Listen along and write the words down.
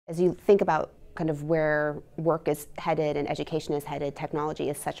As you think about kind of where work is headed and education is headed, technology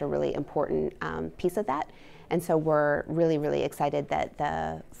is such a really important piece of that. And so we're really, really excited that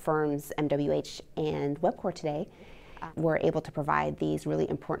the firms MWH and Webcor today were able to provide these really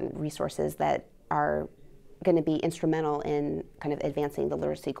important resources that are going to be instrumental in kind of advancing the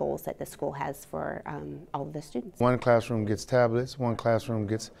literacy goals that the school has for all of the students. One classroom gets tablets, one classroom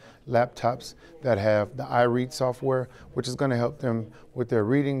gets laptops that have the iRead software, which is going to help them with their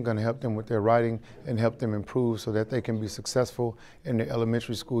reading, going to help them with their writing, and help them improve so that they can be successful in their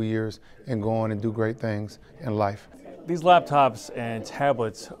elementary school years and go on and do great things in life. These laptops and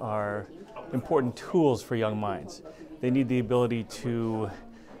tablets are important tools for young minds. They need the ability to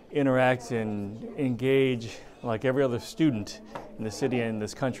interact and engage like every other student in the city and in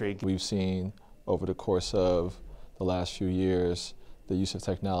this country. We've seen over the course of the last few years the use of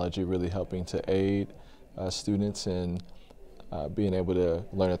technology really helping to aid students in being able to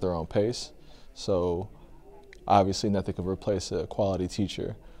learn at their own pace. So obviously nothing can replace a quality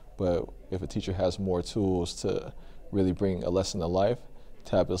teacher, but if a teacher has more tools to really bring a lesson to life,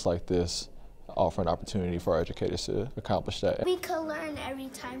 tablets like this offer an opportunity for our educators to accomplish that. We can learn every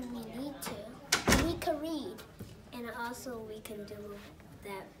time we need to. We can read, and also we can do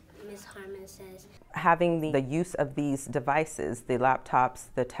that Ms. Harmon says. Having the use of these devices, the laptops,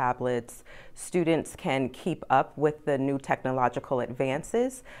 the tablets, students can keep up with the new technological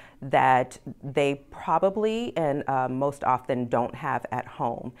advances that they probably and most often don't have at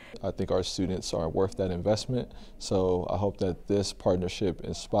home. I think our students are worth that investment, so I hope that this partnership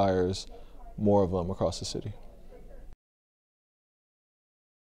inspires more of them across the city.